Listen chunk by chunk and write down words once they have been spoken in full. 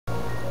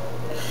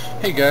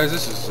Hey guys,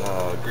 this is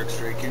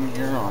GrixDraken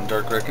here on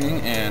Dark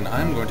Reckoning, and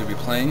I'm going to be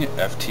playing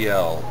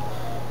FTL.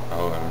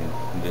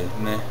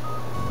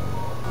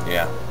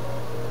 Yeah,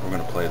 we're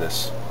going to play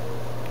this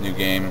new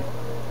game.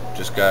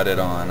 Just got it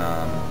on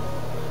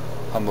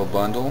Humble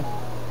Bundle.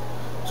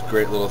 It's a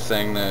great little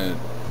thing that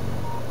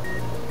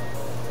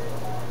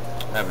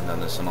I haven't done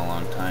this in a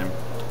long time.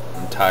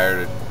 I'm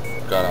tired. I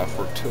got off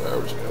work 2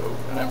 hours ago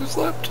and I haven't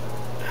slept.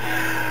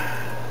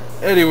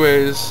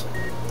 Anyways,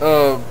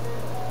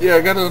 yeah,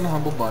 I got it on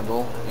Humble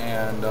Bundle,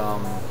 and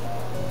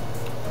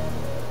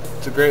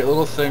it's a great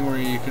little thing where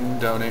you can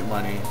donate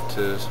money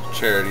to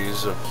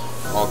charities of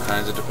all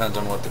kinds. It depends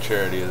on what the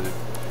charity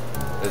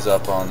is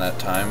up on that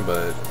time,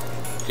 but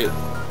get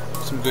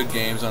some good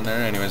games on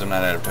there. Anyways, I'm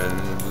not advertising.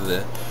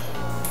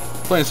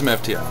 Playing some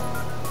FTL.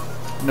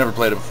 Never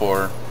played it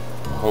before.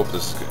 Hope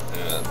this could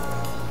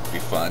be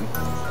fun.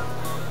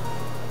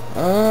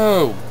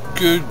 Oh,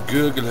 good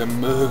googly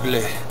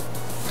moogly.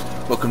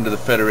 Welcome to the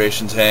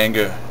Federation's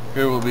hangar.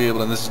 Here we'll be able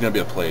to, and this is going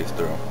to be a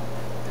playthrough.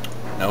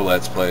 No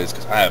Let's Plays,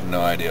 because I have no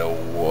idea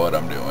what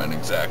I'm doing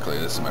exactly.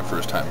 This is my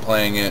first time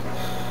playing it.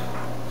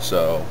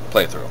 So,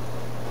 playthrough.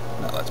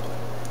 Not Let's Play.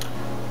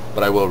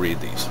 But I will read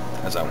these,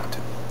 as I want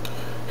to.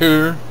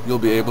 Here, you'll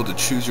be able to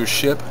choose your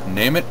ship,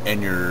 name it,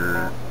 and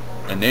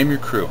name your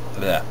crew.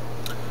 Blech.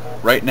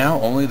 Right now,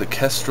 only the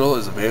Kestrel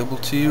is available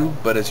to you,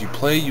 but as you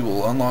play, you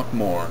will unlock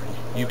more.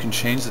 You can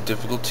change the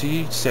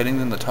difficulty setting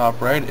in the top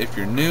right. If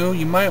you're new,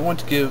 you might want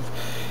to give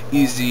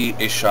easy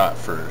a shot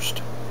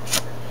first.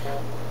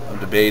 I'm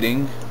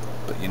debating,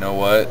 but you know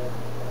what?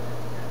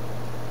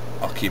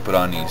 I'll keep it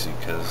on easy,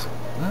 because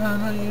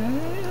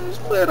let's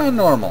play it on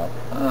normal.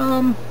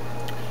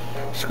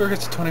 Score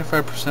gets a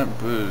 25%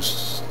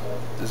 boost.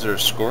 Is there a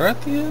score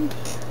at the end?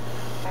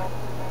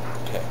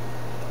 Okay.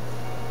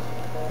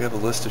 We have a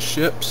list of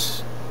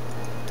ships.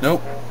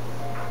 Nope.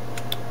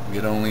 We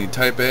get only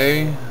Type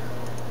A. I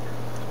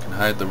can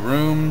hide the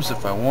rooms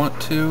if I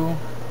want to.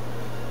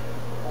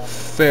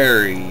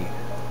 Ferry.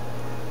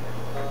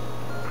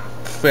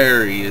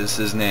 Ferry is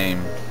his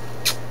name.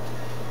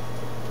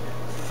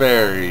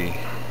 Ferry.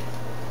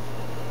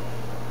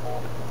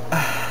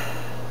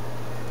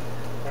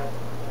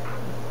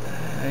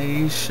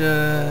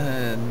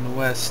 Aisha and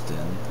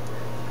Weston.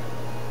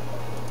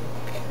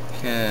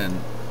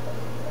 Ken.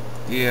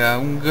 Yeah,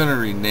 I'm gonna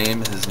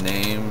rename his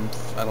name.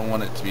 I don't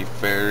want it to be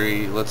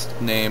Ferry. Let's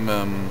name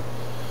him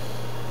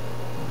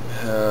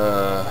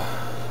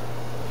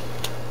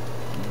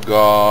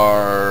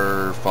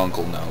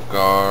Garfunkel. No,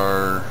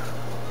 Gar.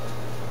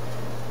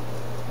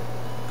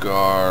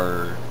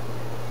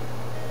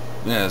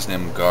 Yeah, his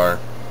name is Gar.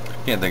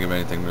 Can't think of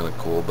anything really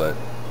cool, but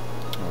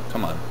oh,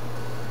 come on.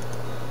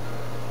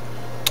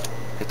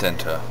 Hit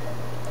enter.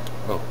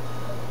 Oh,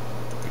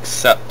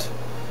 accept.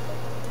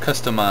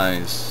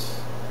 Customize.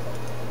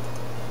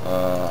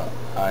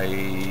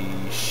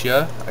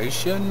 Aisha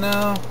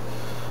now?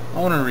 I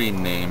want to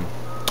rename.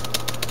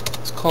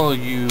 Let's call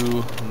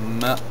you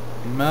Mel.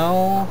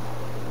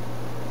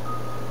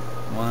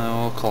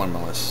 Well, we'll call her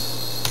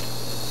Melissa.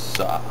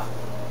 Sounds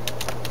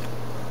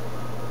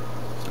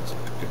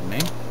like a good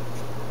name.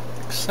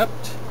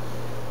 Accept.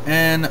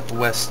 And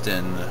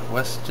Weston.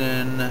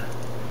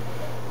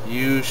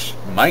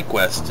 Mike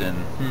Weston.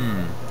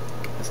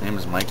 His name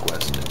is Mike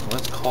Weston.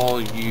 Let's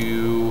call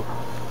you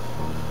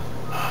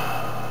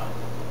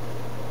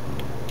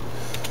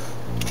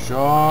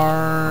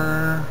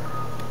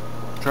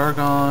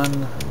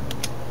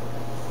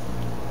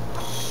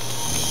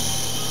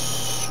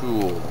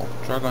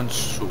Jargon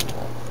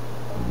Sewell.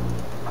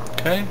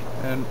 Okay,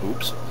 and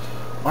oops.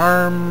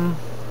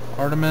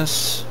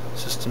 Artemis.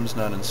 Systems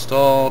not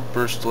installed.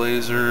 Burst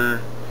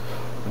laser.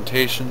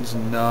 Augmentations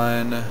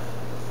none.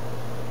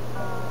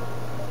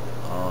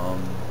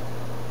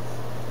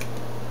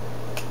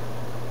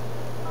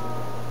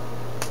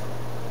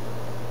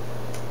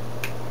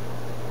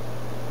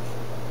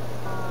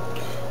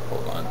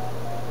 Hold on.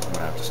 I'm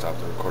gonna have to stop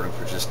the recording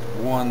for just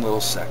one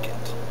little second.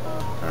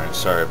 Alright,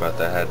 sorry about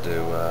that. I had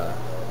to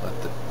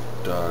let the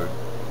dog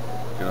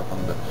get up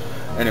on the bed.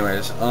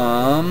 Anyways,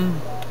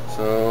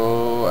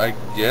 so I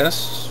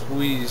guess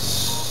we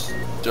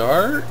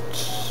start.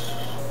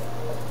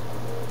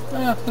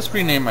 Let's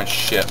rename my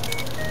ship.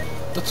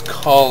 Let's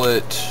call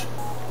it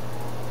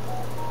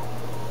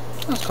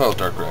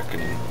Dark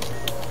Reckoning.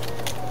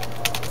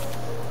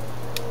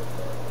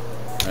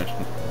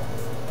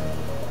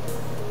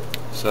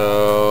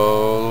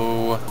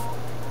 So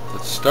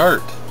let's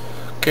start.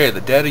 Okay,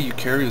 the data you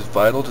carry is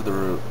vital to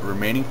the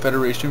remaining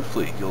Federation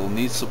fleet. You'll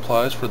need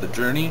supplies for the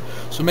journey,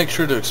 so make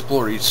sure to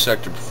explore each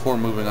sector before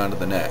moving on to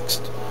the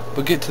next.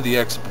 But get to the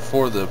exit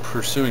before the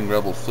pursuing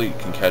Rebel fleet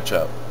can catch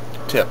up.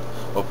 Tip: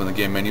 open the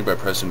game menu by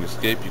pressing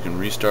escape. You can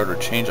restart or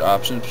change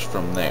options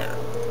from there.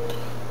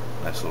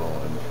 Nice little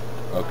one.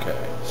 Okay,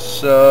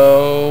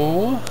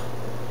 so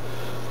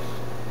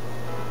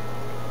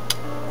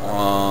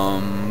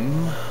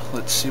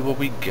let's see what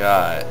we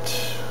got.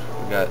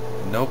 We got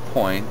no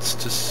points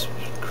to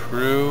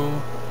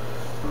crew.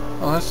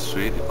 Oh, that's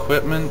sweet.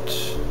 Equipment.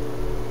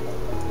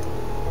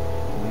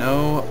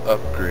 no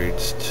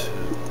upgrades to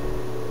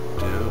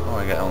do. Oh,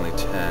 I got only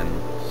 10,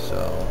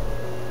 so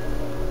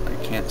I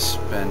can't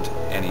spend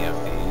any of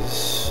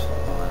these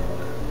on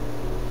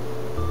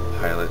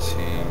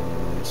piloting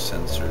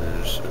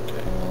sensors.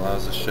 Okay,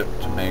 allows the ship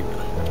to make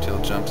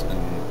tail jumps and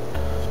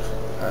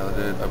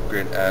piloted.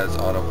 Upgrade adds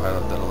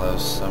autopilot that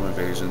allows some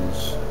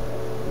evasions.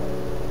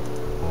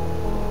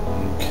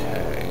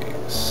 Okay,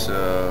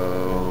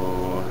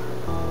 so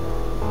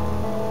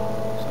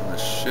on the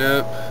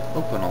ship,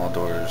 open all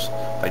doors.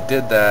 If I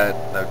did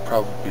that, that would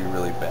probably be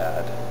really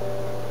bad.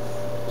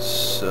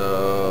 So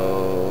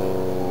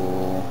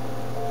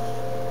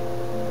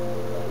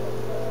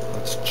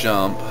let's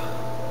jump,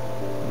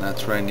 and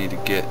that's where I need to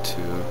get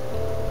to.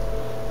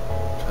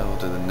 Travel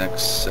to the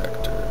next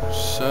sector.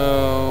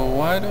 So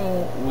why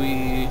don't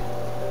we,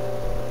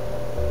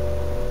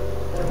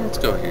 let's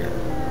go here.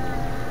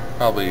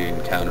 Probably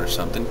encounter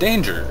something.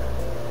 Danger!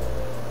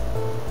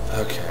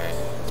 Okay,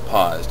 it's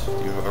paused.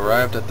 You've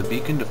arrived at the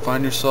beacon to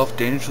find yourself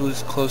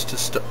dangerously close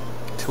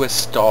to a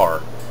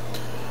star.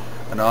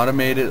 An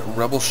automated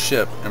rebel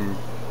ship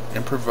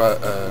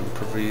impervious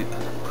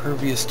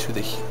to the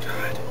heat.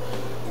 God.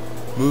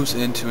 Moves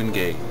in to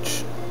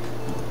engage.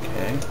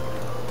 Okay.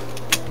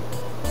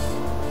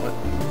 What?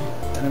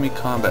 Enemy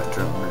combat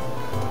drone.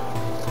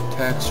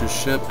 Attacks your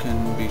ship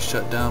can be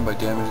shut down by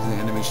damaging the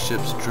enemy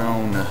ship's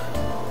drone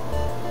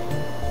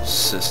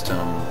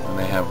system. And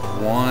they have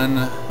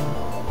one.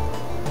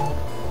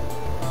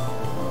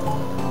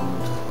 And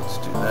let's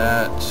do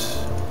that.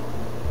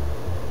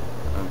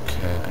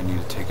 Okay, I need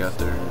to take out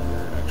their...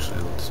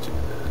 Actually, let's do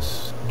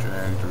this.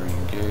 Drag to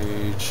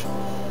re-engage.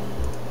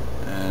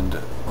 And...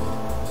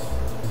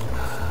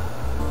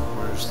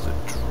 where's the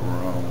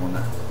drone?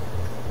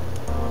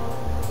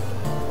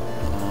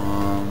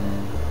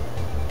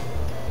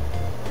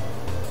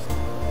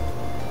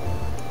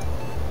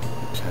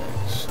 Okay,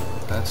 so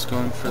that's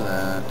going for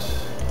that.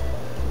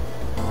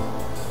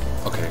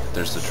 Okay,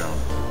 there's the drone.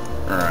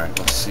 Alright,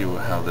 let's see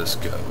how this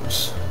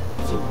goes.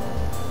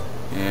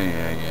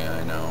 Yeah,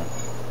 I know.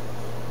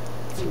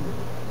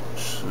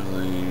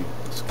 Actually,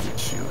 let's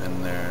get you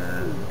in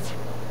there.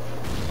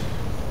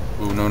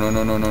 Ooh, no.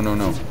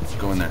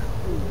 Go in there.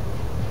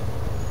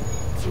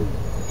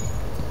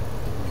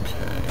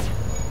 Okay.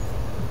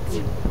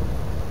 Do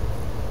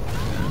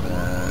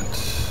that.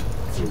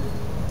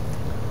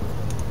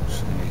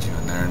 Just need you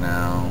in there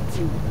now.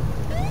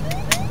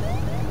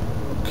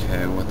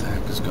 Okay, what the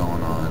heck is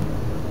going on?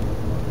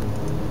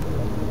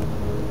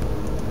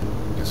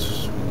 I guess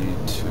we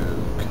need to...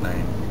 Can I...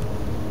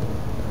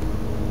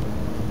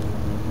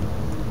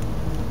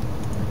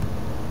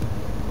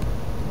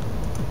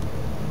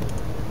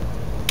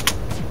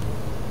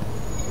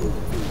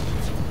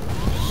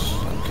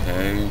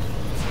 Okay.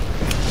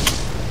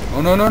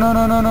 Oh, no.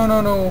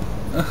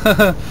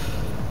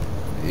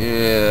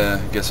 Yeah,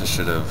 I guess I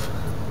should have.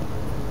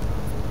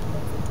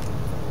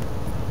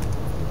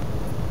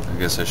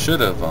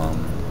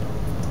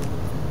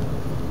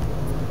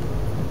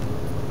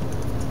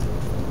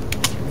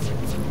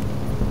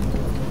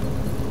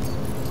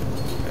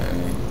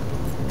 Okay.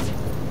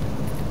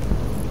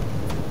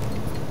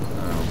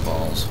 Oh,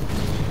 balls.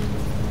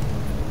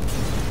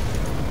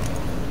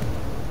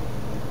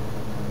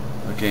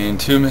 Gain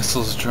 2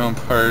 missiles, drone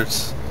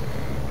parts,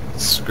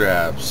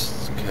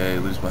 scraps. Okay,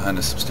 leaves behind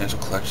a substantial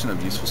collection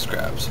of useful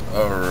scraps.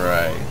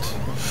 Alright.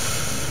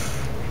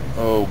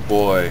 Oh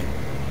boy.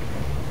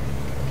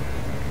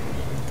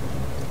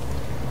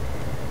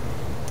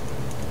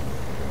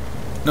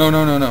 No.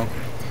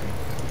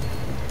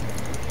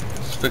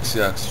 Let's fix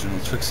the oxygen.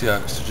 Let's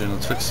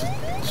fix it.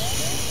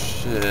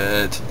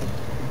 Shit.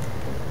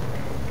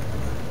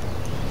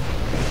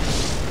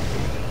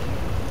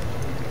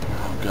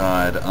 Oh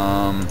god,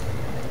 oh,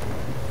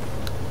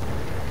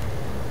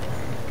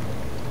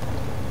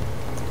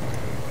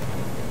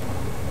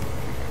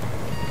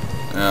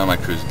 my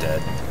crew's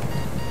dead.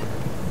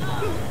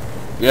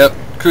 Yep,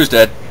 crew's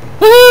dead.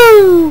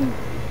 Woo!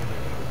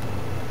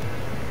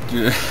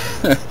 Dude.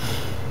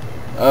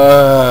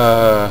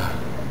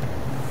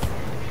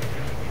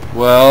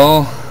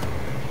 Well,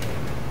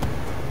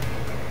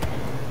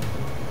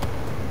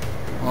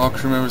 all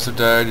crew members have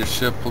died. Your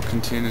ship will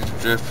continue to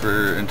drift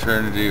for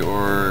eternity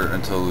or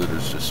until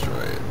looters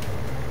destroy it.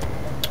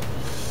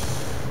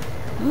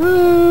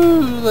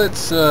 Woo!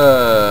 Let's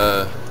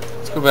go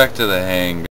back to the hang.